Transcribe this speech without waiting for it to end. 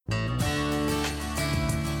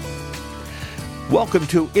Welcome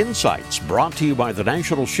to Insights, brought to you by the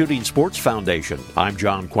National Shooting Sports Foundation. I'm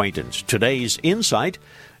John Quaintance. Today's Insight,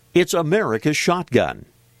 it's America's shotgun.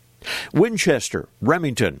 Winchester,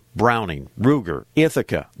 Remington, Browning, Ruger,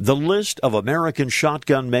 Ithaca, the list of American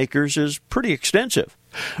shotgun makers is pretty extensive.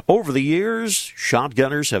 Over the years,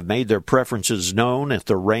 shotgunners have made their preferences known at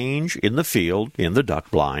the range, in the field, in the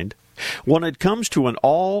duck blind. When it comes to an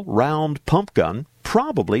all-round pump gun,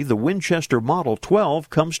 probably the Winchester Model 12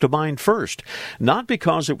 comes to mind first. Not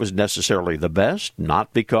because it was necessarily the best,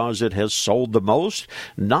 not because it has sold the most,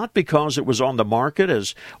 not because it was on the market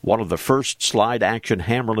as one of the first slide-action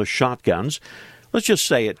hammerless shotguns. Let's just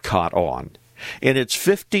say it caught on. In its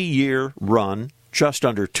 50-year run, just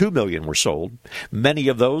under 2 million were sold. Many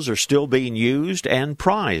of those are still being used and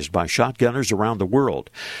prized by shotgunners around the world.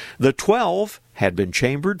 The 12 had been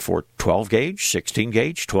chambered for 12-gauge,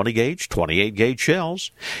 16-gauge, 20-gauge, 28-gauge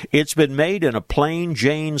shells. It's been made in a plain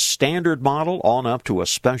Jane standard model on up to a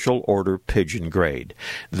special order pigeon grade.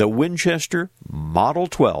 The Winchester Model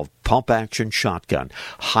 12 pump-action shotgun.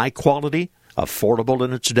 High quality, affordable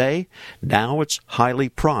in its day. Now it's highly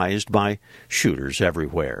prized by shooters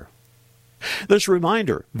everywhere. This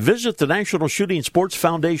reminder, visit the National Shooting Sports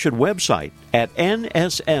Foundation website at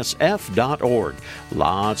nssf.org.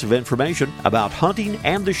 Lots of information about hunting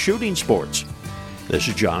and the shooting sports. This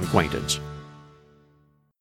is John Quaintance.